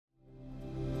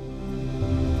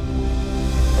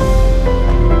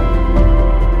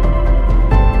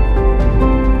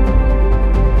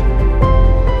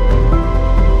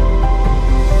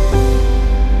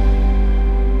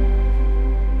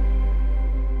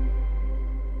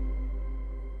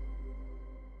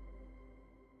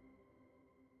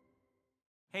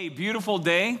Hey, beautiful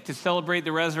day to celebrate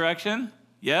the resurrection.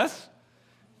 Yes?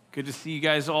 Good to see you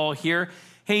guys all here.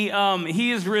 Hey,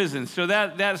 he is risen. So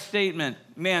that statement,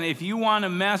 man, if you want to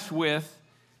mess with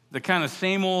the kind of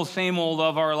same old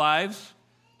of our lives,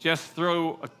 just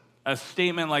throw a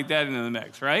statement like that into the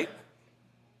mix, right?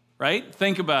 Right?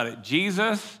 Think about it.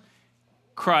 Jesus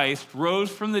Christ rose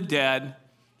from the dead.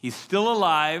 He's still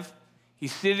alive.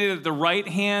 He's seated at the right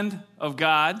hand of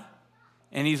God,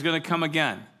 and he's going to come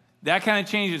again. That kind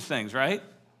of changes things, right?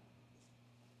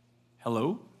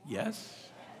 Hello? Yes?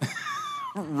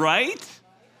 Right?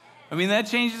 I mean, that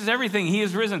changes everything. He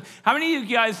is risen. How many of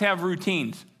you guys have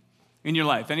routines in your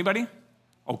life? Anybody?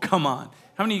 Oh, come on.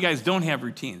 How many of you guys don't have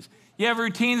routines? You have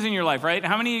routines in your life, right?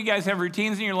 How many of you guys have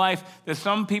routines in your life that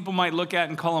some people might look at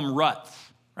and call them ruts,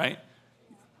 right?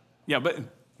 Yeah,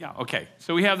 okay.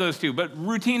 So we have those too. But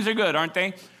routines are good, aren't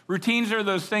they? Routines are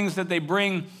those things that they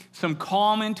bring some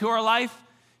calm into our life,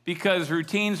 because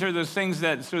routines are those things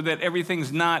so that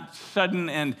everything's not sudden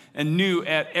and new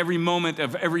at every moment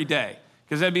of every day,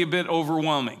 because that'd be a bit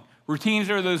overwhelming.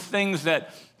 Routines are those things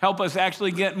that help us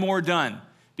actually get more done,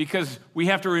 because we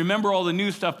have to remember all the new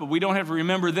stuff, but we don't have to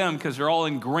remember them because they're all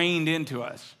ingrained into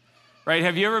us, right?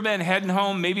 Have you ever been heading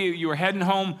home? Maybe you were heading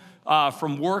home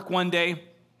from work one day,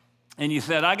 and you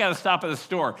said, I got to stop at the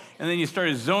store. And then you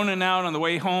started zoning out on the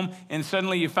way home, and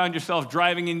suddenly you found yourself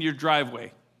driving into your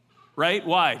driveway, right?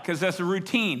 Why? Because that's a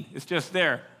routine. It's just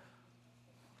there.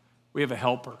 We have a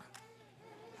helper.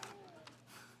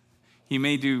 He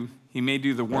may do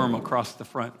the worm across the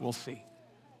front. We'll see.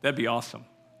 That'd be awesome.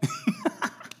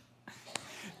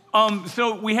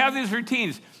 So we have these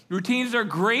routines. Routines are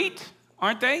great,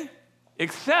 aren't they?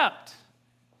 Except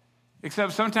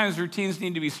sometimes routines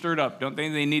need to be stirred up, don't they?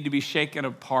 They need to be shaken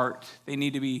apart. They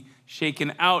need to be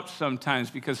shaken out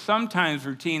sometimes, because sometimes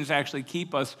routines actually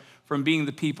keep us from being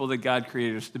the people that God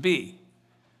created us to be.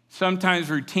 Sometimes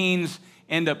routines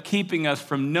end up keeping us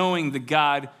from knowing the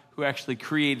God who actually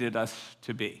created us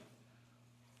to be.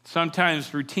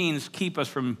 Sometimes routines keep us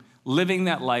from living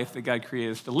that life that God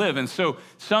created us to live. And so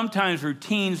sometimes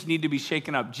routines need to be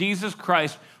shaken up. Jesus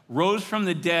Christ rose from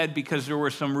the dead because there were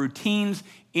some routines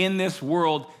in this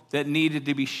world that needed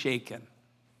to be shaken.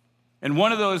 And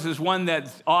one of those is one that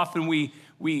often we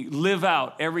live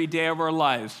out every day of our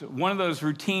lives. One of those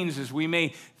routines is we may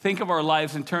think of our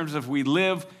lives in terms of we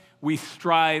live, we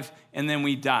strive, and then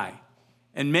we die.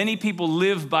 And many people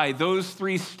live by those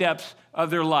three steps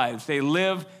of their lives. They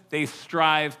live, they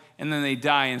strive, and then they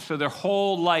die. And so their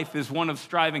whole life is one of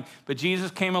striving. But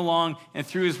Jesus came along, and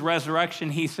through his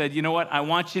resurrection, he said, you know what? I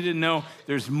want you to know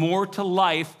there's more to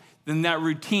life than that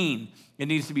routine. It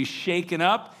needs to be shaken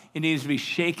up. It needs to be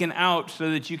shaken out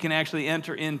so that you can actually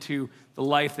enter into the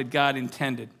life that God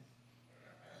intended.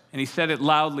 And he said it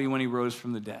loudly when he rose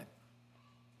from the dead.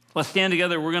 Let's stand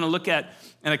together. We're going to look at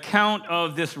an account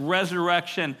of this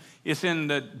resurrection. It's in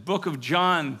the book of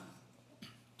John,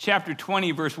 chapter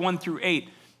 20, verse 1 through 8.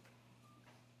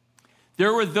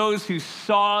 There were those who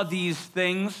saw these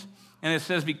things, and it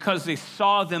says because they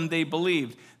saw them, they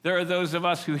believed. There are those of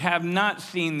us who have not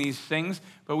seen these things,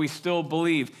 but we still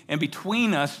believe. And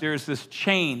between us, there's this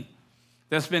chain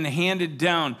that's been handed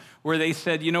down where they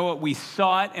said, you know what, we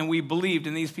saw it and we believed.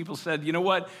 And these people said, you know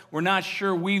what, we're not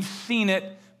sure we've seen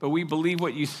it, but we believe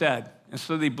what you said. And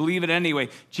so they believe it anyway.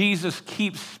 Jesus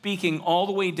keeps speaking all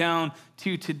the way down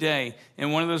to today.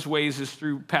 And one of those ways is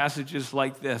through passages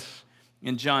like this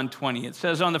in John 20. It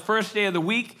says, on the first day of the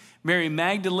week, Mary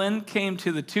Magdalene came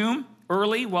to the tomb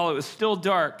early while it was still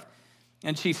dark,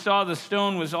 and she saw the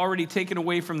stone was already taken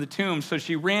away from the tomb. So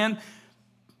she ran,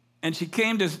 and she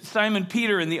came to Simon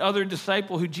Peter and the other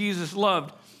disciple who Jesus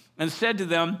loved, and said to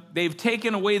them, they've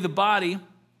taken away the body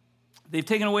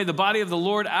of the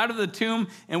Lord out of the tomb,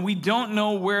 and we don't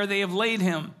know where they have laid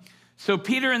him. So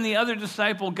Peter and the other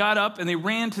disciple got up, and they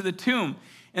ran to the tomb,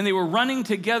 and they were running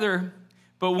together,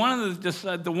 but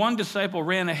the one disciple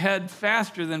ran ahead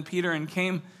faster than Peter and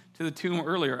came to the tomb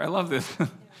earlier. I love this.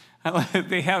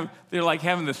 They're like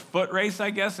having this foot race, I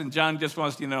guess, and John just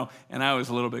wants to know, and I was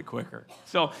a little bit quicker.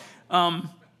 So, all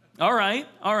right,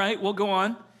 we'll go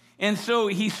on. And so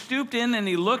he stooped in and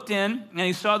he looked in, and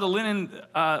he saw the linen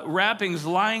wrappings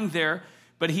lying there,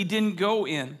 but he didn't go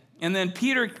in. And then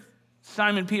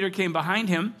Simon Peter came behind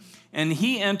him, and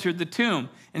he entered the tomb.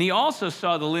 And he also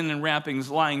saw the linen wrappings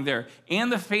lying there,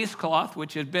 and the face cloth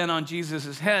which had been on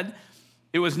Jesus' head.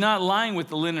 It was not lying with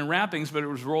the linen wrappings, but it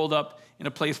was rolled up in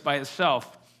a place by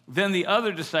itself. Then the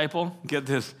other disciple, get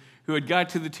this, who had got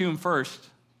to the tomb first,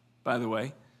 by the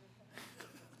way.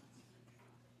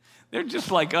 They're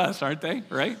just like us, aren't they?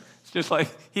 Right? It's just like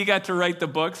he got to write the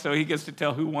book, so he gets to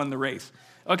tell who won the race.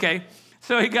 Okay.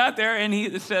 So he got there, and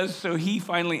it says, so he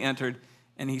finally entered,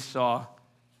 and he saw,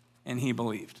 and he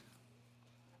believed.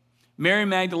 Mary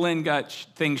Magdalene got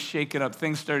things shaken up.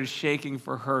 Things started shaking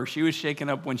for her. She was shaken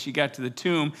up when she got to the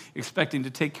tomb, expecting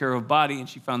to take care of a body, and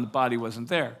she found the body wasn't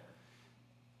there.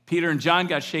 Peter and John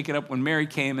got shaken up when Mary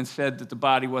came and said that the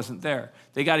body wasn't there.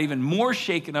 They got even more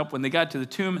shaken up when they got to the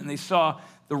tomb and they saw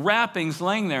the wrappings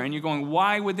laying there. And you're going,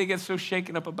 why would they get so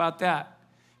shaken up about that?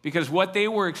 Because what they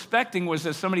were expecting was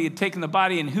that somebody had taken the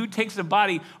body, and who takes the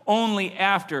body only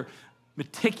after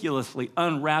meticulously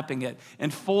unwrapping it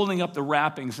and folding up the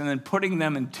wrappings and then putting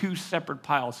them in two separate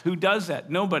piles. Who does that?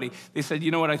 Nobody. They said,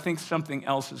 you know what, I think something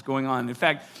else is going on. In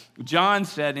fact, John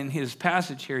said in his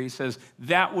passage here, he says,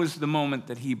 that was the moment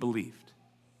that he believed.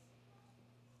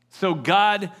 So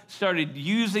God started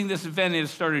using this event, and it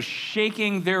started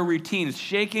shaking their routines,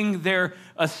 shaking their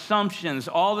assumptions,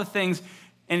 all the things.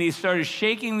 And he started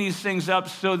shaking these things up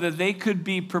so that they could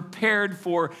be prepared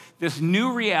for this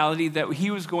new reality that he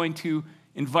was going to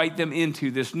invite them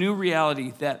into, this new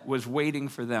reality that was waiting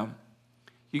for them.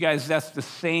 You guys, that's the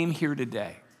same here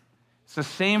today. It's the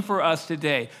same for us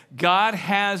today. God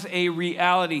has a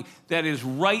reality that is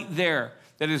right there,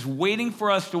 that is waiting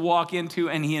for us to walk into,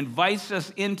 and he invites us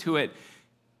into it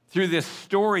through this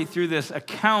story, through this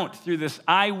account, through this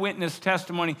eyewitness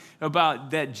testimony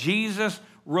about that Jesus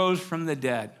rose from the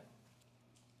dead.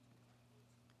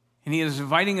 And he is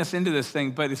inviting us into this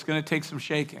thing, but it's going to take some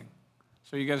shaking.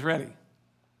 So you guys ready?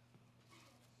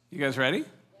 You guys ready?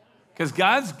 Because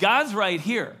God's right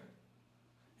here.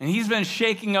 And he's been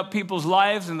shaking up people's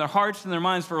lives and their hearts and their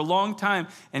minds for a long time.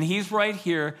 And he's right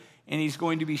here, and he's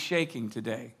going to be shaking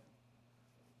today.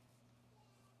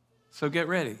 So get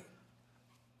ready.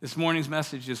 This morning's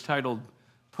message is titled,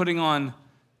 Putting on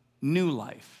New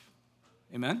Life.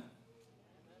 Amen?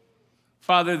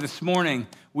 Father, this morning,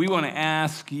 we want to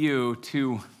ask you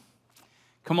to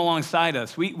come alongside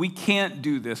us. We can't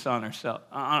do this on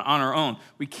our own.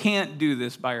 We can't do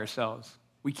this by ourselves.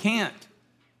 We can't.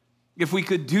 If we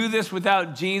could do this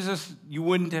without Jesus, you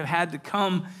wouldn't have had to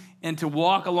come and to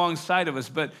walk alongside of us.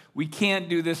 But we can't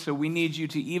do this, so we need you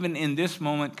to, even in this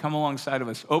moment, come alongside of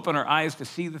us. Open our eyes to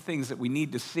see the things that we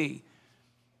need to see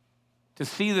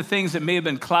the things that may have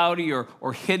been cloudy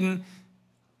or hidden.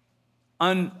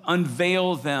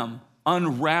 Unveil them,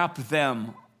 unwrap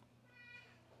them,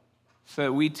 so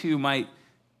that we too might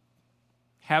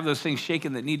have those things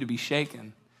shaken that need to be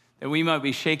shaken, that we might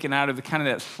be shaken out of the kind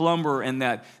of that slumber and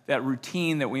that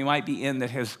routine that we might be in that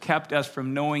has kept us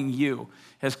from knowing you,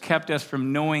 has kept us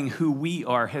from knowing who we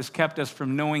are, has kept us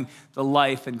from knowing the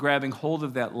life and grabbing hold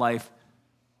of that life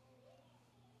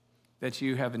that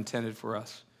you have intended for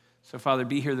us. So, Father,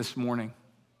 be here this morning.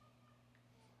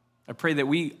 I pray that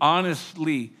we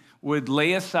honestly would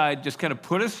lay aside, just kind of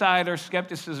put aside our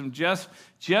skepticism just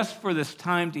for this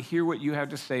time to hear what you have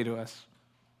to say to us.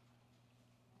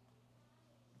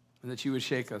 And that you would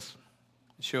shake us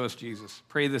and show us Jesus.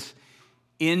 Pray this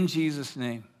in Jesus'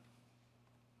 name,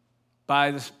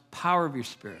 by the power of your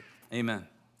Spirit. Amen.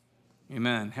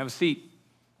 Amen. Have a seat.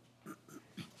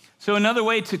 So another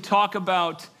way to talk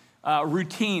about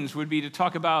routines would be to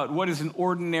talk about what does an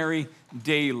ordinary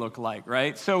day look like,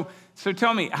 right? So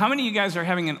tell me, how many of you guys are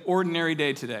having an ordinary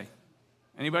day today?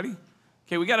 Anybody?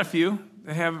 Okay, we got a few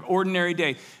that have an ordinary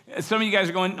day. Some of you guys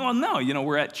are going, well, no,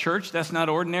 we're at church, that's not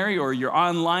ordinary, or you're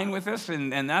online with us,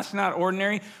 and that's not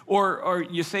ordinary, or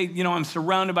you say, I'm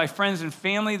surrounded by friends and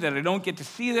family that I don't get to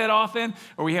see that often,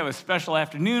 or we have a special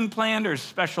afternoon planned or a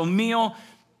special meal.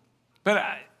 But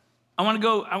I want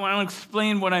to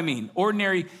explain what I mean.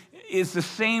 Ordinary is the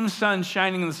same sun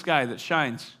shining in the sky that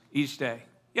shines each day.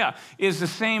 Yeah. Is the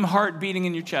same heart beating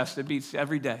in your chest that beats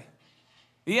every day.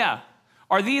 Yeah.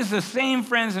 Are these the same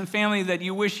friends and family that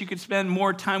you wish you could spend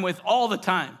more time with all the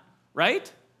time, right?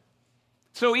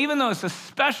 So even though it's a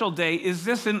special day, is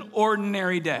this an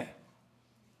ordinary day?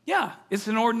 Yeah, it's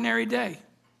an ordinary day.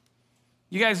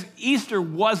 You guys, Easter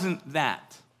wasn't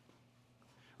that,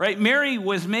 right? Mary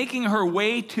was making her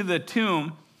way to the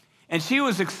tomb, and she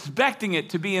was expecting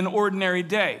it to be an ordinary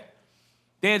day.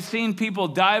 They had seen people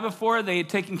die before. They had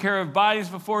taken care of bodies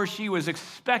before. She was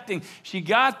expecting. She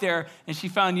got there, and she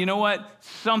found, you know what?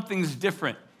 Something's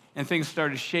different. And things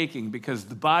started shaking because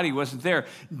the body wasn't there.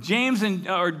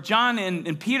 John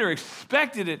and Peter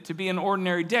expected it to be an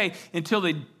ordinary day until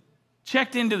they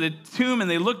checked into the tomb, and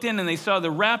they looked in, and they saw the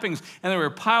wrappings, and they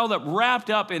were piled up, wrapped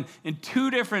up in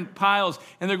two different piles.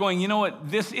 And they're going, you know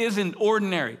what? This isn't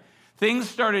ordinary. Things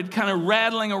started kind of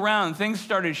rattling around. Things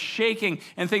started shaking,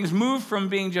 and things moved from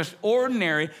being just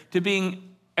ordinary to being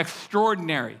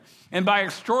extraordinary. And by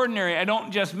extraordinary, I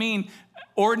don't just mean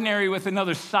ordinary with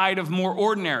another side of more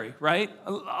ordinary, right?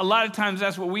 A lot of times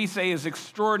that's what we say is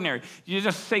extraordinary. You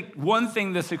just say one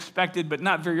thing that's expected, but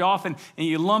not very often, and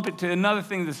you lump it to another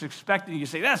thing that's expected, and you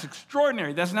say, that's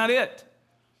extraordinary. That's not it.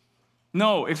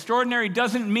 No, extraordinary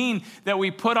doesn't mean that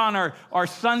we put on our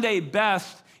Sunday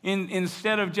best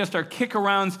instead of just our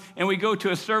kick-arounds, and we go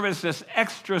to a service that's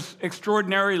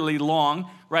extraordinarily long,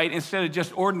 right, instead of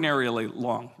just ordinarily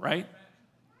long, right?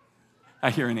 I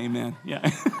hear an amen, yeah.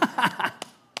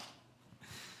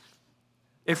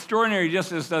 Extraordinary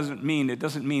just doesn't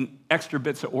mean extra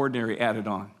bits of ordinary added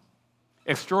on.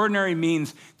 Extraordinary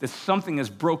means that something is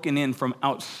broken in from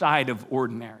outside of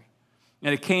ordinary.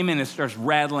 And it came in, it starts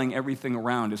rattling everything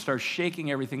around. It starts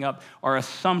shaking everything up, our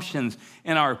assumptions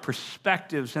and our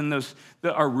perspectives and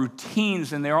our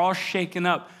routines, and they're all shaken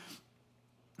up.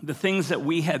 The things that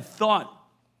we had thought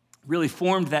really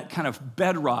formed that kind of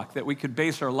bedrock that we could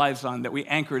base our lives on, that we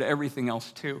anchored everything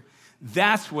else to.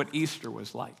 That's what Easter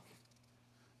was like.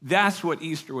 That's what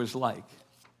Easter was like.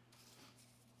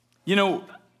 You know,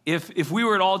 if we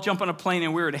were to all jump on a plane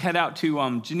and we were to head out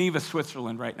to Geneva,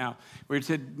 Switzerland right now, we were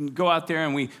to go out there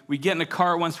and we get in a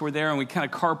car once we're there and we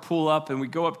kind of carpool up and we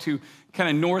go up to kind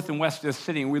of north and west of the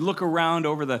city and we look around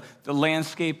over the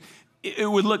landscape, it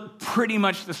would look pretty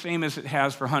much the same as it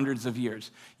has for hundreds of years.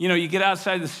 You know, you get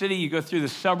outside the city, you go through the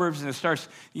suburbs, and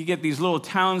you get these little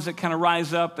towns that kind of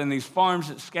rise up and these farms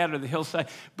that scatter the hillside,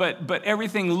 but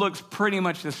everything looks pretty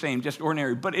much the same, just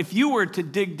ordinary. But if you were to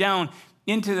dig down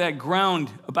into that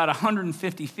ground about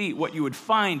 150 feet, what you would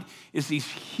find is these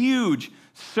huge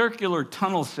circular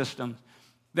tunnel systems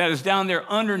that is down there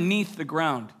underneath the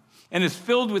ground. And it's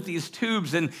filled with these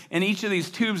tubes, and each of these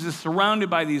tubes is surrounded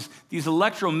by these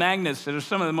electromagnets that are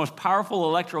some of the most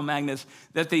powerful electromagnets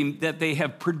that they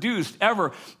have produced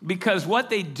ever. Because what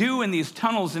they do in these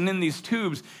tunnels and in these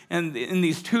tubes, and in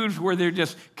these tubes where they're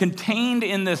just contained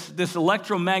in this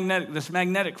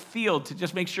magnetic field to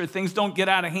just make sure things don't get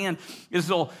out of hand, is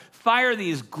they'll fire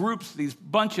these groups, these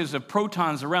bunches of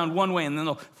protons around one way, and then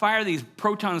they'll fire these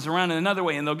protons around in another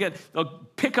way, and they'll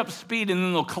pick up speed, and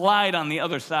then they'll collide on the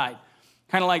other side.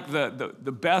 Kind of like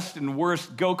the best and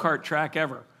worst go-kart track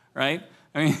ever, right?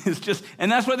 I mean, it's just,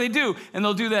 and that's what they do. And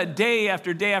they'll do that day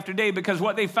after day after day, because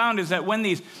what they found is that when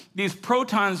these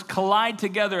protons collide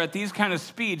together at these kind of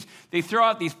speeds, they throw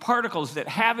out these particles that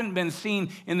haven't been seen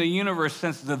in the universe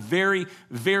since the very,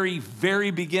 very,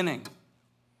 very beginning.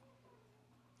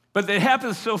 But it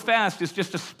happens so fast, it's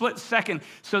just a split second.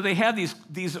 So they have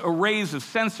these arrays of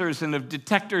sensors and of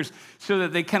detectors so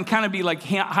that they can kind of be like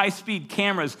high-speed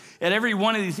cameras at every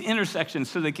one of these intersections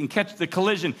so they can catch the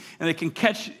collision and they can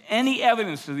catch any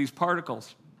evidence of these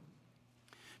particles.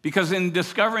 Because in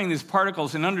discovering these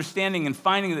particles and understanding and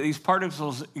finding that these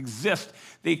particles exist,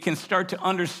 they can start to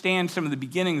understand some of the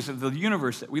beginnings of the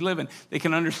universe that we live in. They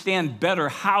can understand better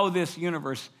how this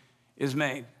universe is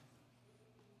made.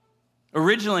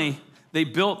 Originally, they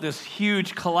built this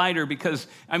huge collider because,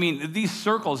 I mean, these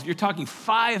circles, you're talking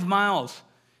 5 miles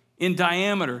in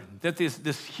diameter, that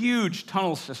this huge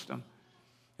tunnel system.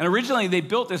 And originally, they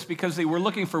built this because they were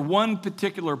looking for one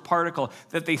particular particle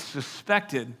that they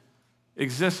suspected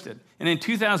existed. And in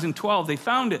 2012, they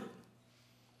found it.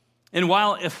 And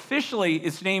while officially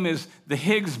its name is the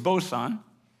Higgs boson,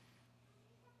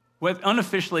 what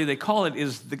unofficially they call it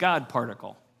is the God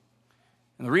particle.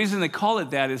 And the reason they call it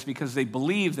that is because they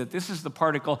believe that this is the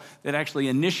particle that actually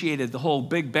initiated the whole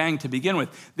Big Bang to begin with.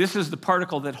 This is the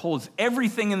particle that holds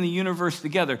everything in the universe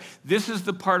together. This is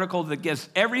the particle that gives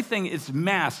everything its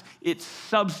mass, its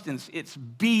substance, its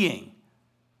being.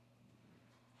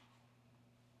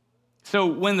 So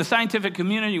when the scientific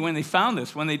community, when they found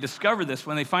this, when they discovered this,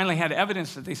 when they finally had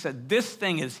evidence that they said, this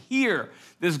thing is here,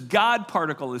 this God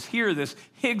particle is here, this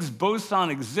Higgs boson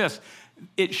exists,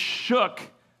 it shook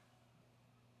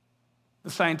the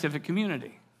scientific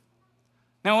community.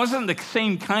 Now, it wasn't the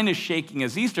same kind of shaking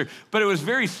as Easter, but it was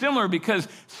very similar because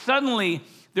suddenly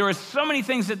there were so many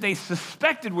things that they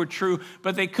suspected were true,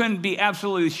 but they couldn't be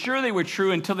absolutely sure they were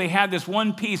true until they had this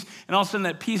one piece, and all of a sudden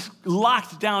that piece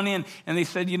locked down in, and they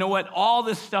said, you know what, all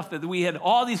this stuff that we had,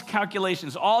 all these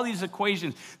calculations, all these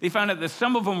equations, they found out that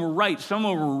some of them were right, some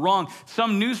of them were wrong,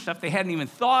 some new stuff they hadn't even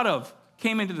thought of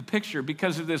came into the picture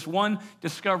because of this one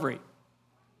discovery.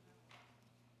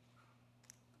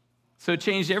 So it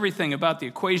changed everything about the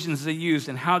equations they used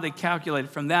and how they calculated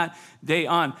from that day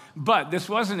on. But this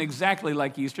wasn't exactly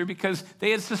like Easter because they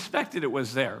had suspected it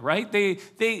was there, right?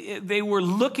 They were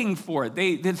looking for it.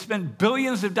 They had spent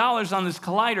billions of dollars on this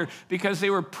collider because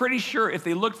they were pretty sure if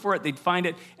they looked for it, they'd find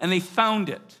it, and they found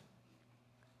it.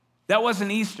 That wasn't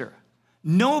Easter.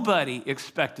 Nobody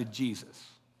expected Jesus.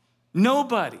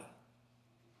 Nobody.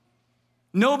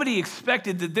 Nobody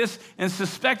expected that this and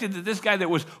suspected that this guy that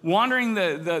was wandering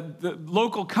the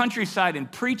local countryside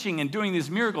and preaching and doing these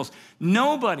miracles,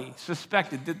 nobody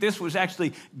suspected that this was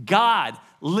actually God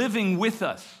living with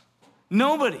us.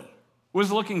 Nobody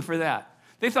was looking for that.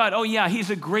 They thought, oh yeah, he's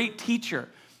a great teacher.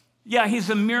 Yeah, he's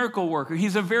a miracle worker.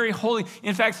 He's a very holy.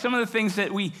 In fact, some of the things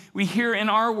that we hear in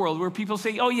our world where people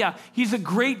say, oh yeah, he's a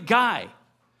great guy.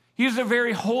 He was a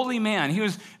very holy man. He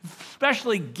was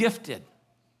especially gifted.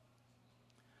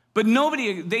 But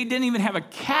they didn't even have a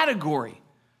category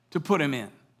to put him in.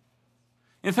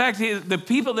 In fact, the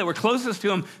people that were closest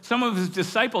to him, some of his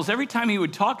disciples, every time he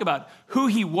would talk about who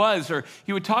he was or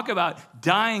he would talk about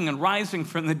dying and rising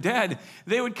from the dead,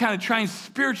 they would kind of try and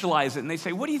spiritualize it. And they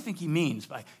say, what do you think he means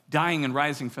by dying and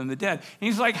rising from the dead? And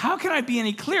he's like, how can I be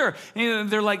any clearer? And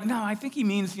they're like, no, I think he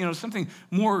means, something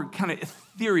more kind of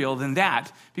ethereal than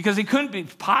that, because he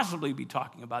couldn't possibly be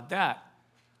talking about that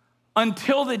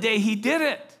until the day he did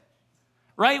it.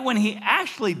 Right when he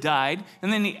actually died,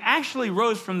 and then he actually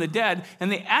rose from the dead,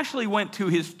 and they actually went to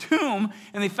his tomb,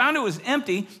 and they found it was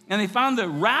empty, and they found the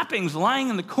wrappings lying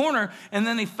in the corner, and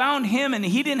then they found him, and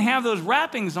he didn't have those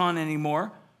wrappings on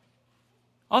anymore.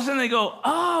 All of a sudden they go,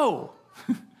 oh,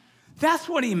 that's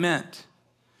what he meant.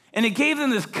 And it gave them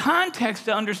this context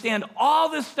to understand all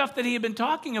this stuff that he had been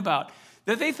talking about,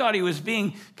 that they thought he was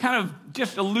being kind of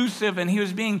just elusive and he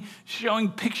was showing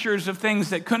pictures of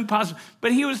things that couldn't possibly,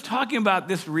 but he was talking about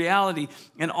this reality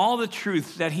and all the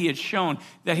truths that he had shown,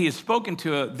 that he had spoken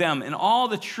to them, and all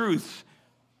the truths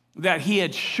that he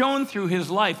had shown through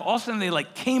his life. All of a sudden they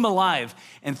came alive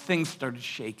and things started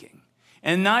shaking.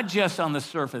 And not just on the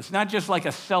surface, not just like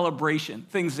a celebration,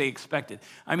 things they expected.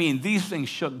 I mean, these things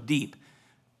shook deep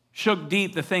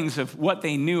the things of what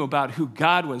they knew about who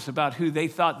God was, about who they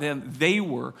thought they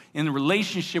were in the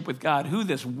relationship with God, who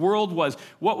this world was,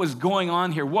 what was going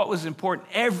on here, what was important.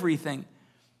 Everything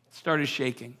started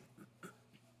shaking.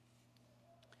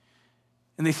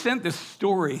 And they sent this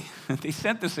story, they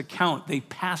sent this account, they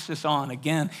passed this on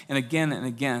again and again and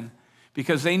again,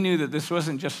 because they knew that this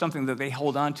wasn't just something that they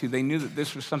hold on to. They knew that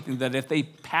this was something that if they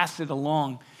passed it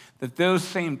along, that those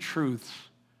same truths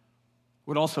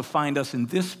would also find us in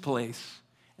this place,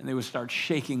 and they would start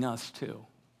shaking us too.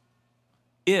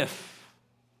 If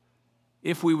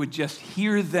we would just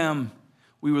hear them,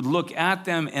 we would look at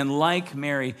them, and like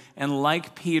Mary and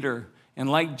like Peter and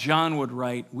like John would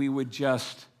write, we would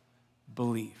just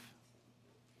believe.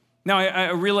 Now, I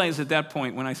realize at that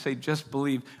point when I say just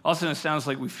believe, all of a sudden it sounds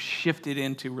like we've shifted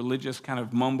into religious kind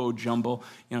of mumbo jumbo,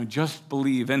 just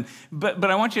believe. But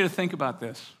I want you to think about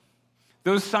this.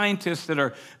 Those scientists that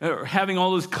are having all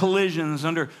those collisions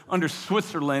under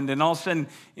Switzerland, and all of a sudden,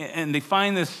 and they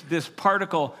find this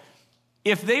particle,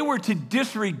 if they were to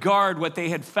disregard what they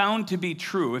had found to be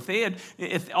true,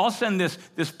 if all of a sudden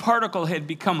this particle had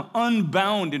become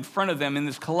unbound in front of them in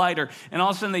this collider, and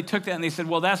all of a sudden they took that and they said,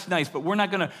 well, that's nice, but we're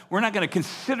not gonna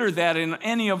consider that in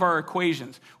any of our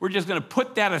equations. We're just gonna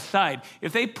put that aside.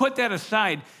 If they put that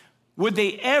aside, would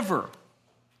they ever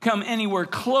come anywhere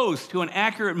close to an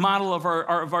accurate model of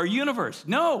our universe?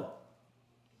 No.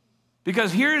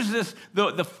 Because here's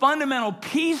the fundamental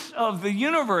piece of the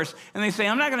universe, and they say,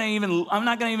 I'm not going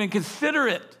to even consider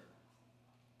it.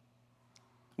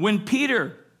 When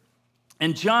Peter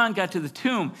and John got to the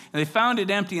tomb and they found it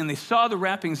empty and they saw the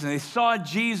wrappings and they saw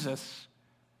Jesus,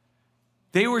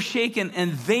 they were shaken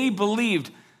and they believed.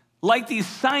 Like these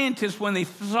scientists, when they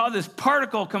saw this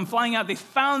particle come flying out, they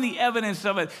found the evidence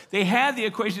of it. They had the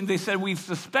equation. They said, we've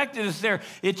suspected it's there.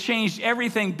 It changed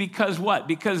everything because what?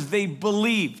 Because they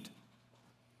believed.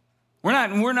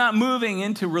 We're not moving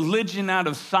into religion out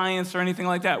of science or anything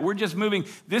like that. We're just moving,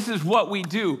 this is what we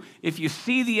do. If you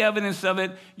see the evidence of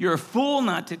it, you're a fool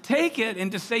not to take it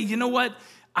and to say, you know what?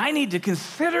 I need to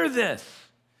consider this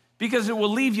because it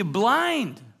will leave you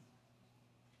blind.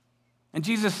 And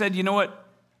Jesus said, you know what?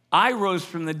 I rose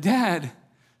from the dead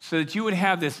so that you would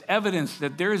have this evidence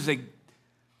that there's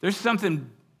something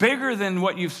bigger than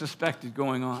what you've suspected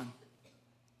going on.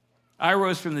 I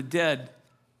rose from the dead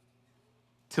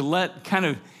to let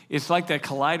it's like that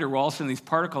collider where all of a sudden these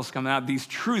particles come out, these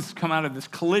truths come out of this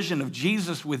collision of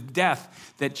Jesus with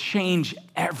death that change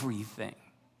everything.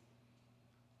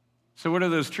 So what are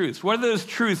those truths? What are those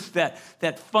truths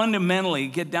that fundamentally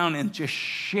get down and just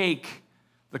shake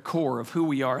the core of who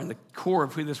we are and the core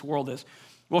of who this world is?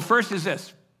 Well, first is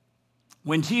this.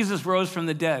 When Jesus rose from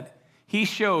the dead, he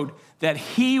showed that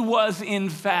he was in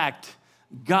fact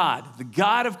God, the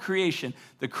God of creation,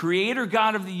 the creator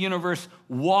God of the universe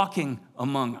walking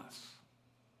among us.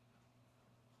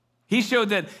 He showed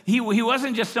that he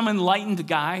wasn't just some enlightened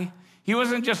guy. He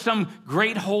wasn't just some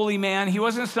great holy man. He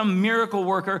wasn't some miracle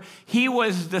worker. He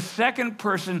was the second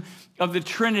person of the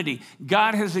Trinity.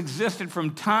 God has existed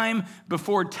from time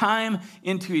before time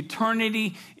into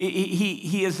eternity.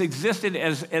 He has existed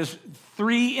as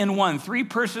three in one, three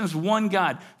persons, one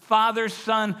God, Father,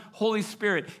 Son, Holy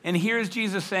Spirit. And here's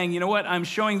Jesus saying, you know what? I'm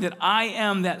showing that I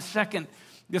am the second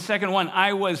one.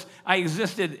 I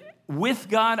existed with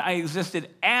God. I existed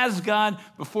as God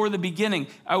before the beginning.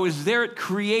 I was there at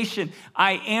creation.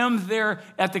 I am there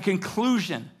at the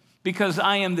conclusion because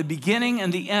I am the beginning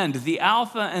and the end, the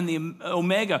Alpha and the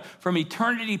Omega, from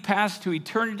eternity past to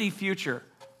eternity future.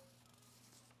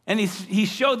 And he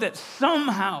showed that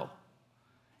somehow,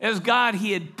 as God,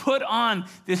 he had put on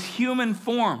this human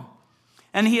form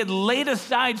and he had laid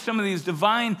aside some of these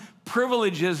divine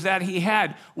privileges that he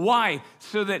had. Why?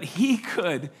 So that he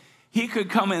could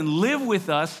come and live with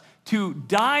us, to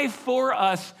die for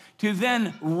us, to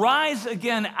then rise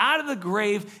again out of the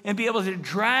grave and be able to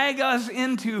drag us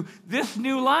into this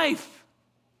new life,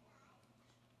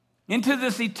 into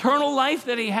this eternal life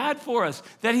that he had for us,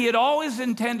 that he had always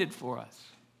intended for us.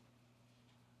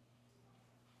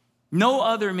 No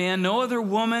other man, no other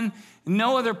woman,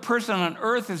 no other person on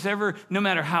earth has ever, no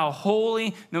matter how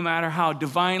holy, no matter how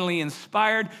divinely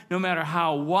inspired, no matter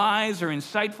how wise or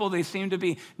insightful they seem to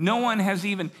be, no one has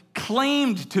even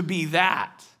claimed to be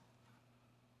that.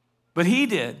 But he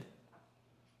did.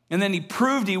 And then he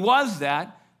proved he was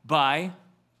that by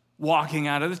walking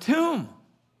out of the tomb.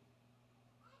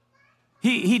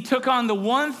 He took on the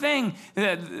one thing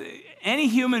that any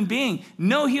human being,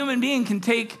 no human being can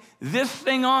take this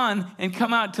thing on and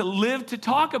come out to live to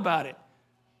talk about it.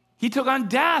 He took on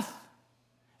death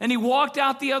and he walked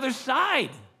out the other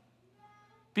side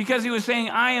because he was saying,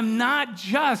 I am not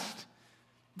just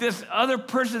this other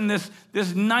person, this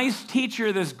nice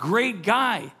teacher, this great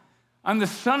guy. I'm the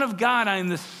Son of God. I am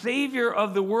the Savior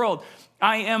of the world.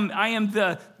 I am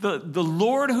the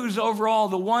Lord who's over all,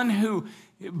 the one who,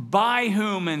 by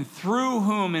whom and through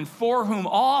whom and for whom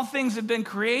all things have been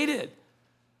created.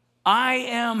 I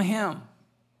am him.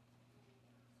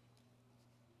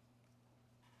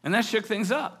 And that shook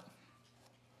things up,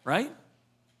 right?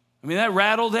 I mean, that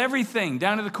rattled everything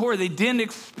down to the core. They didn't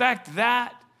expect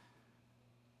that.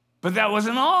 But that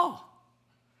wasn't all,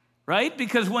 right?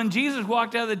 Because when Jesus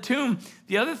walked out of the tomb,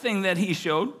 the other thing that he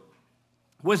showed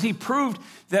was he proved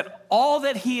that all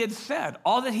that he had said,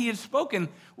 all that he had spoken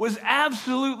was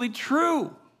absolutely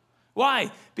true. Why?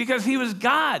 Because he was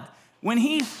God. When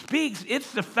he speaks,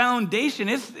 it's the foundation.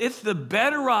 It's the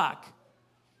bedrock.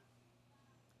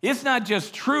 It's not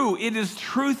just true. It is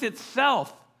truth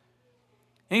itself.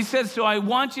 And he said, so I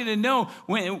want you to know,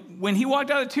 when he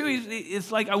walked out of the tomb,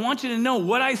 it's like, I want you to know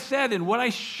what I said and what I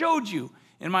showed you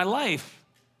in my life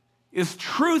is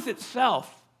truth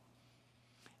itself.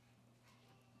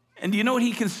 And do you know what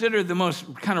he considered the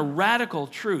most kind of radical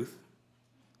truth?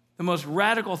 The most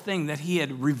radical thing that he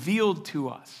had revealed to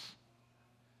us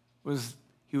was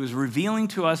he was revealing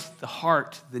to us the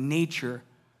heart, the nature,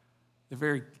 the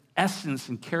very essence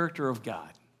and character of God.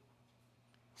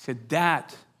 He said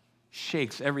that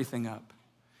shakes everything up.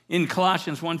 In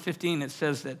Colossians 1:15, it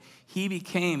says that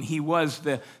he was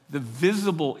the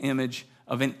visible image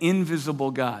of an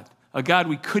invisible God, a God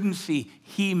we couldn't see,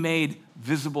 he made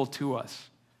visible to us.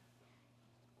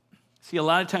 See, a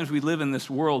lot of times we live in this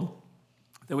world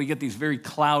that we get these very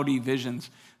cloudy visions,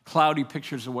 cloudy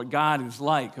pictures of what God is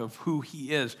like, of who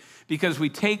he is, because we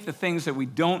take the things that we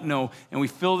don't know and we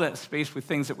fill that space with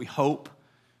things that we hope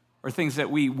or things that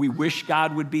we wish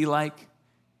God would be like.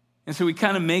 And so we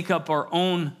kind of make up our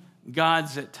own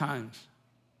gods at times.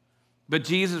 But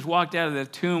Jesus walked out of the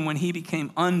tomb when he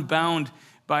became unbound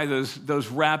by those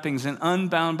wrappings and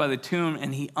unbound by the tomb,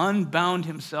 and he unbound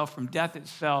himself from death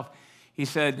itself. He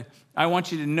said, I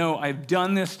want you to know I've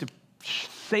done this to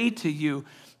say to you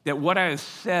that what I have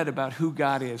said about who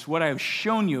God is, what I have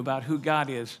shown you about who God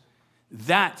is,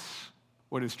 that's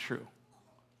what is true.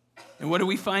 And what did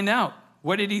we find out?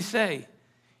 What did he say?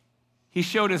 He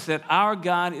showed us that our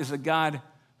God is a God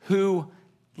who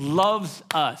loves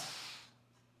us.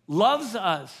 Loves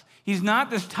us. He's not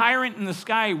this tyrant in the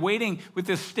sky waiting with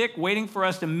this stick, waiting for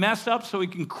us to mess up so he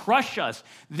can crush us.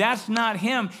 That's not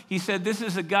him. He said this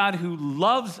is a God who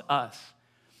loves us.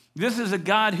 This is a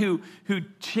God who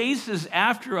chases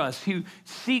after us, who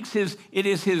seeks it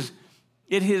is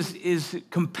his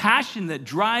compassion that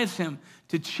drives him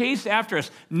to chase after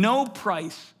us. No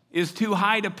price is too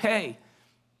high to pay.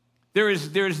 There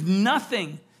is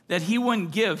nothing that he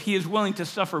wouldn't give. He is willing to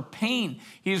suffer pain.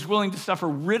 He is willing to suffer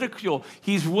ridicule.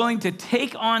 He's willing to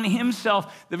take on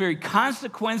himself the very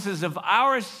consequences of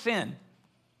our sin.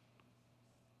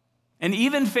 and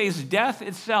even face death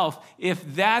itself if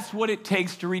that's what it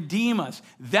takes to redeem us.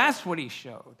 That's what he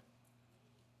showed.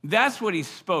 That's what he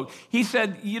spoke. He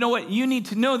said, you know what? You need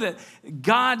to know that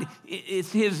God,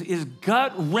 it's his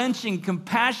gut-wrenching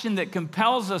compassion that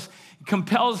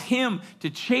compels him to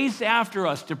chase after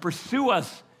us, to pursue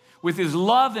us with his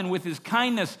love and with his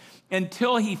kindness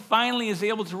until he finally is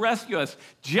able to rescue us.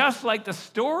 Just like the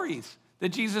stories that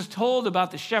Jesus told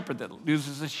about the shepherd that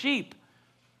loses a sheep,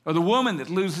 or the woman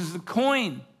that loses the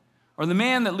coin, or the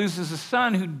man that loses a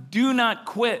son, who do not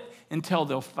quit until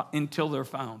they're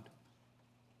found.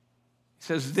 He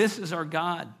says, this is our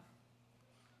God.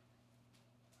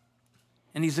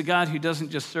 And he's a God who doesn't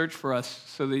just search for us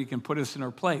so that he can put us in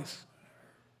our place,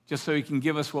 just so he can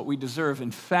give us what we deserve. In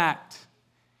fact,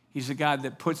 he's a God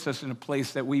that puts us in a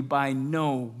place that we by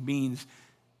no means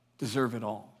deserve at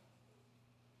all.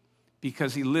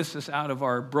 Because he lifts us out of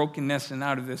our brokenness and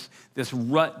out of this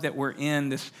rut that we're in,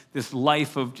 this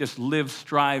life of just live,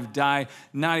 strive, die,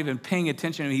 not even paying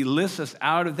attention. He lifts us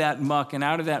out of that muck and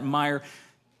out of that mire.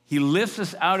 He lifts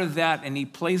us out of that, and he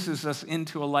places us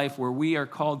into a life where we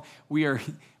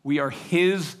are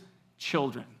his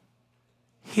children,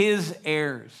 his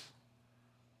heirs.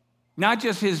 Not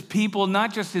just his people,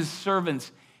 not just his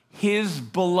servants, his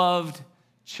beloved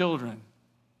children.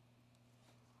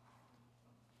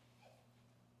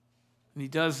 And he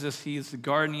does this. He is the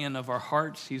guardian of our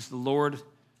hearts. He's the Lord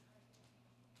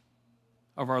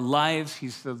of our lives.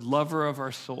 He's the lover of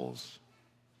our souls.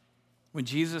 When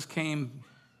Jesus came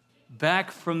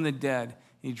back from the dead,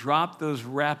 he dropped those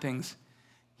wrappings.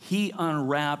 He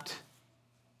unwrapped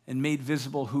and made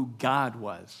visible who God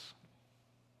was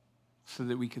so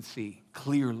that we could see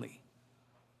clearly.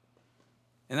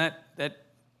 And that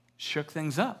shook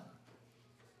things up,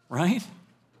 right?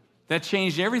 That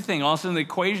changed everything. All of a sudden, the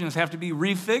equations have to be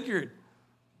refigured.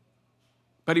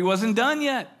 But he wasn't done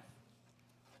yet.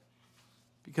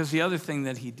 Because the other thing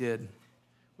that he did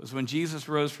was when Jesus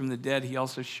rose from the dead, he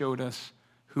also showed us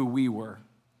who we were,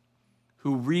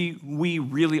 who we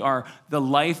really are, the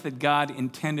life that God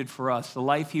intended for us, the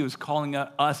life he was calling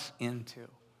us into.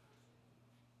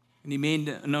 And he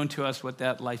made known to us what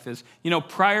that life is. You know,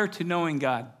 prior to knowing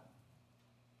God,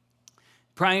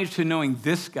 prior to knowing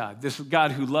this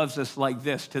God who loves us like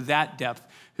this, to that depth,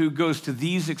 who goes to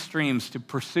these extremes to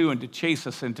pursue and to chase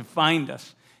us and to find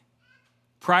us,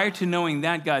 prior to knowing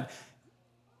that God,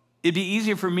 it'd be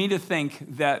easier for me to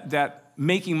think that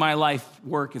making my life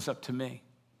work is up to me,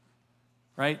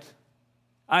 right?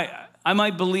 I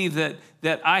might believe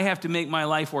that I have to make my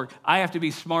life work. I have to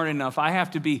be smart enough. I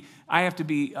have to be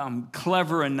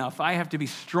clever enough. I have to be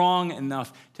strong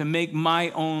enough to make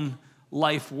my own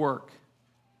life work.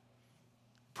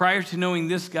 Prior to knowing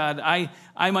this God,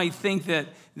 I might think that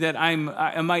I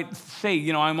might say,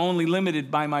 you know, I'm only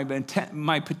limited by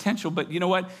my potential, but you know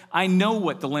what? I know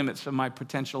what the limits of my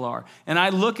potential are. And I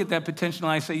look at that potential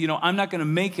and I say, you know, I'm not going to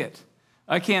make it.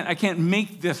 I can't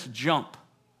make this jump.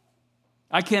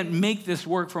 I can't make this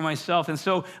work for myself. And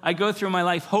so I go through my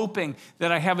life hoping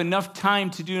that I have enough time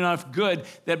to do enough good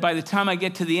that by the time I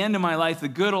get to the end of my life, the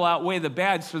good will outweigh the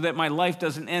bad so that my life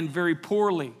doesn't end very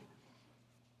poorly.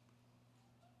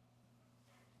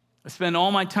 I spend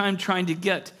all my time trying to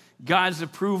get God's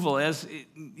approval, as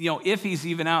you know, if he's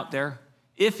even out there,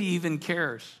 if he even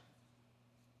cares.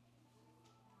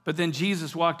 But then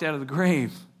Jesus walked out of the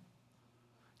grave.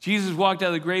 Jesus walked out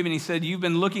of the grave and he said, you've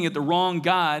been looking at the wrong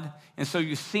God, and so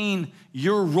you've seen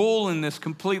your role in this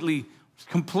completely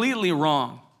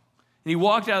wrong. And he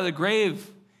walked out of the grave,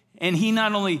 and he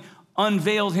not only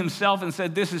unveiled himself and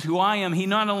said, this is who I am. He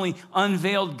not only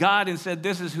unveiled God and said,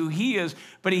 this is who he is,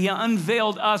 but he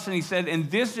unveiled us and he said, and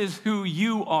this is who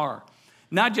you are.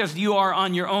 Not just you are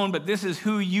on your own, but this is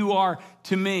who you are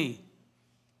to me.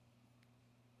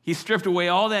 He stripped away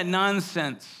all that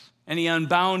nonsense and he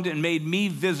unbound and made me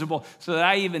visible so that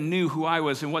I even knew who I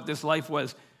was and what this life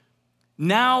was.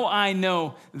 Now I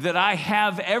know that I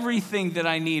have everything that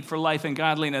I need for life and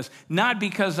godliness, not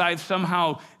because I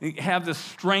somehow have the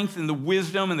strength and the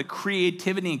wisdom and the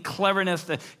creativity and cleverness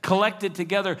to collect it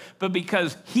together, but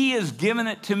because he has given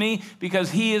it to me, because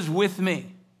he is with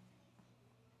me.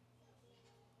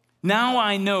 Now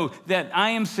I know that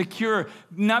I am secure,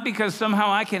 not because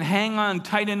somehow I can hang on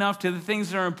tight enough to the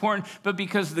things that are important, but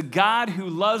because the God who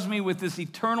loves me with this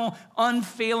eternal,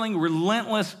 unfailing,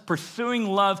 relentless, pursuing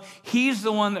love, he's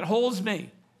the one that holds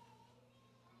me.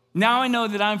 Now I know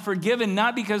that I'm forgiven,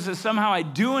 not because of somehow I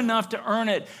do enough to earn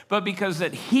it, but because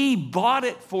that he bought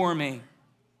it for me.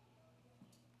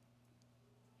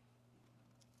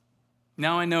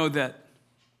 Now I know that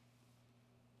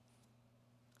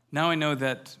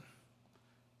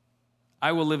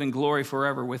I will live in glory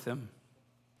forever with him,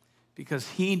 because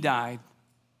he died,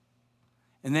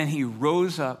 and then he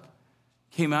rose up,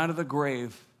 came out of the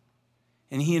grave,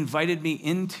 and he invited me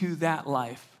into that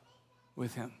life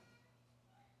with him.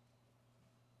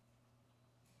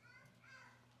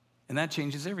 And that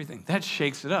changes everything. That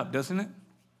shakes it up, doesn't it?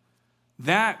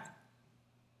 That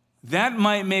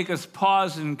might make us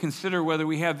pause and consider whether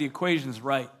we have the equations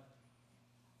right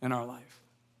in our life.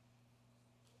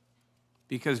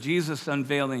 Because Jesus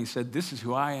unveiled and he said, this is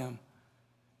who I am.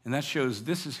 And that shows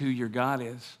this is who your God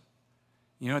is.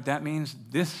 You know what that means?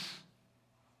 This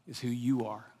is who you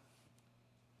are.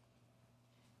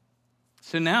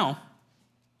 So now,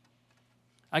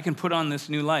 I can put on this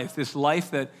new life, this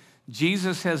life that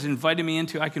Jesus has invited me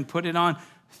into. I can put it on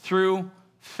through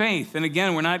faith. And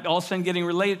again, we're not all of a sudden getting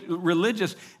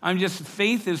religious.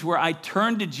 Faith is where I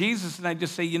turn to Jesus and I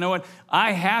just say, you know what?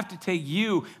 I have to take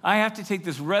you. I have to take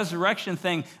this resurrection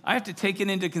thing. I have to take it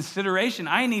into consideration.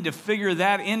 I need to figure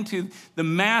that into the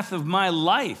math of my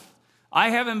life. I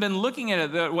haven't been looking at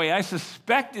it that way. I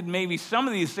suspected maybe some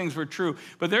of these things were true,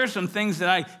 but there are some things that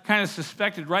I kind of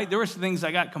suspected right. There were some things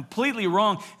I got completely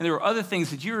wrong, and there were other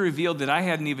things that you revealed that I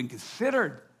hadn't even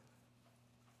considered.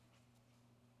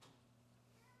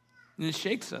 And it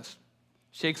shakes us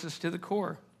to the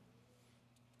core.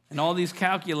 And all these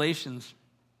calculations,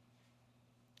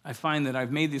 I find that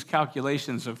I've made these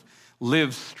calculations of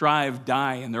live, strive,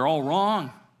 die, and they're all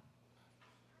wrong.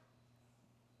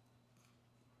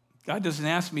 God doesn't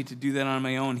ask me to do that on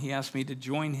my own. He asked me to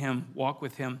join him, walk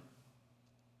with him.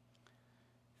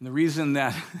 And the reason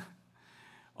that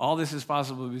all this is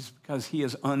possible is because he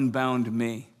has unbound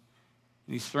me.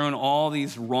 And he's thrown all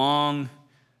these wrong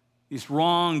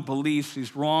beliefs,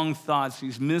 these wrong thoughts,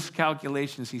 these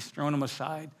miscalculations, he's thrown them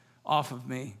aside off of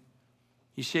me.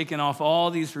 He's shaken off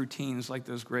all these routines like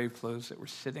those grave clothes that were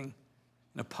sitting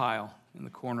in a pile in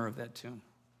the corner of that tomb.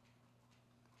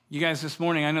 You guys, this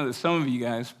morning, I know that some of you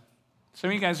guys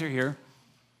are here,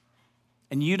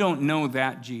 and you don't know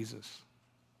that Jesus.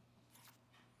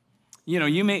 You know,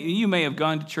 you may have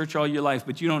gone to church all your life,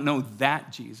 but you don't know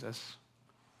that Jesus.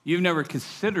 You've never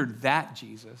considered that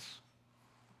Jesus.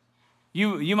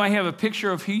 You might have a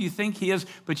picture of who you think he is,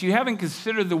 but you haven't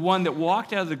considered the one that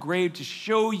walked out of the grave to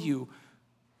show you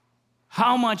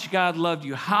how much God loved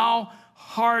you, how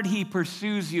hard he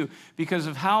pursues you because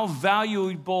of how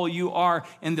valuable you are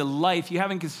in the life. You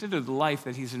haven't considered the life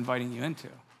that he's inviting you into.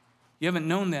 You haven't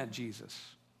known that Jesus.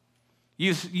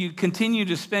 You continue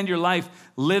to spend your life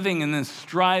living and then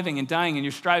striving and dying, and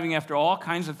you're striving after all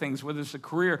kinds of things, whether it's a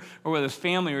career or whether it's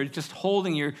family or just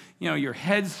holding your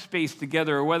head space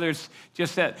together, or whether it's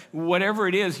just that whatever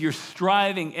it is, you're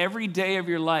striving every day of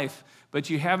your life,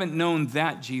 but you haven't known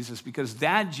that Jesus, because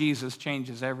that Jesus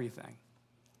changes everything.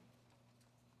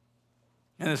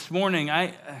 And this morning,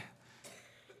 I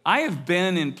have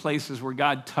been in places where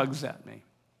God tugs at me.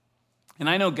 And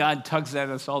I know God tugs at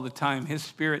us all the time. His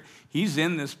Spirit, he's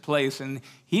in this place, and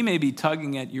he may be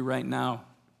tugging at you right now.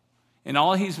 And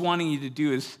all he's wanting you to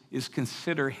do is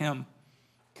consider him.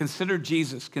 Consider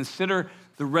Jesus. Consider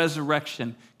the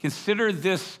resurrection. Consider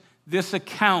this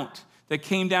account that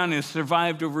came down and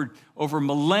survived over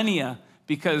millennia,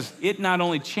 because it not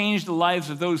only changed the lives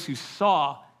of those who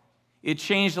saw, it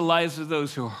changed the lives of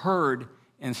those who heard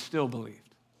and still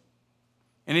believed.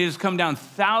 And it has come down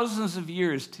thousands of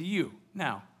years to you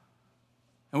now.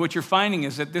 And what you're finding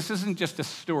is that this isn't just a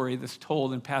story that's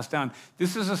told and passed down.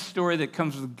 This is a story that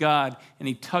comes with God, and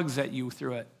he tugs at you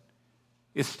through it.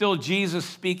 It's still Jesus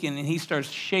speaking, and he starts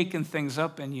shaking things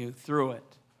up in you through it.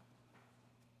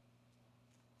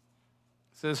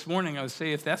 So this morning, I would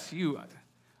say, if that's you,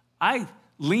 I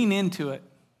lean into it.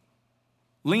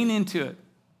 Lean into it.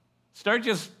 Start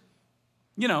just,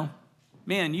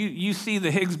 man, you see the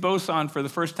Higgs boson for the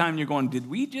first time, you're going, did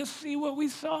we just see what we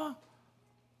saw?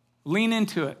 Lean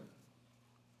into it.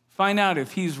 Find out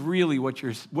if he's really what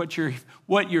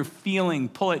you're feeling,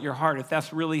 pull at your heart, if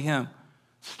that's really him.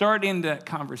 Start into that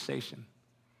conversation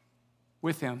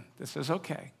with him that says,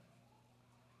 okay,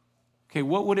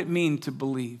 what would it mean to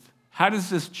believe? How does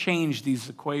this change these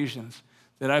equations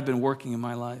that I've been working in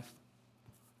my life?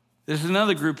 There's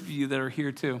another group of you that are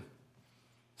here too.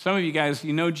 Some of you guys,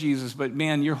 you know Jesus, but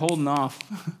man, you're holding off,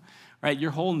 right? You're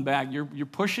holding back. You're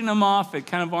pushing him off at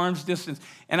kind of arm's distance.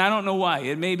 And I don't know why.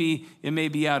 It may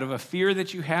be out of a fear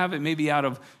that you have. It may be out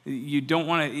of, you don't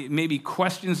want to, it may be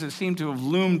questions that seem to have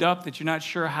loomed up that you're not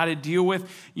sure how to deal with.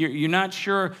 You're not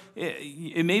sure.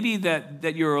 It may be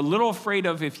that you're a little afraid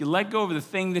of, if you let go of the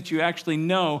thing that you actually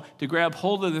know, to grab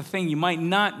hold of the thing you might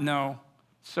not know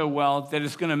so well, that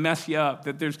it's going to mess you up,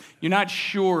 that you're not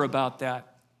sure about that.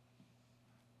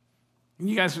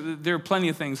 You guys, there are plenty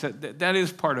of things that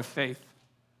is part of faith.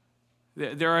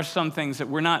 There are some things that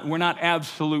we're not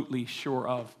absolutely sure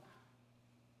of.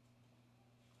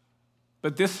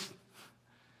 But this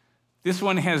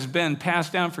one has been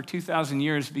passed down for 2,000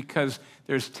 years because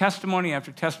there's testimony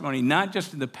after testimony, not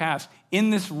just in the past, in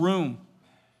this room.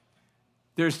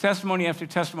 There's testimony after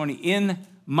testimony in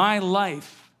my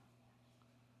life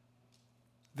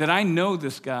that I know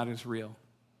this God is real.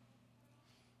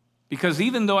 Because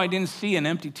even though I didn't see an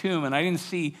empty tomb and I didn't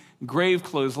see grave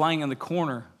clothes lying in the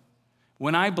corner,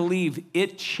 when I believed,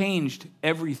 it changed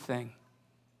everything.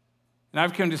 And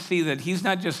I've come to see that he's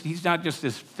not just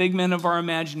this figment of our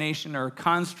imagination or a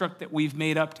construct that we've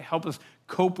made up to help us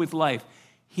cope with life.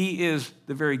 He is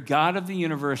the very God of the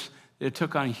universe that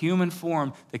took on human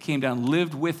form, that came down,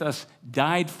 lived with us,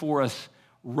 died for us,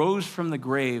 rose from the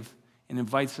grave, and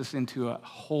invites us into a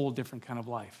whole different kind of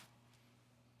life.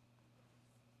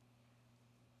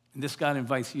 And this God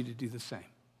invites you to do the same.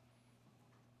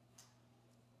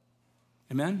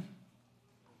 Amen?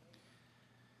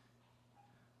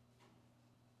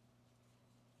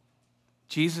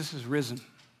 Jesus is risen.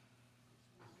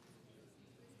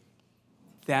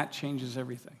 That changes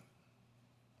everything.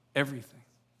 Everything.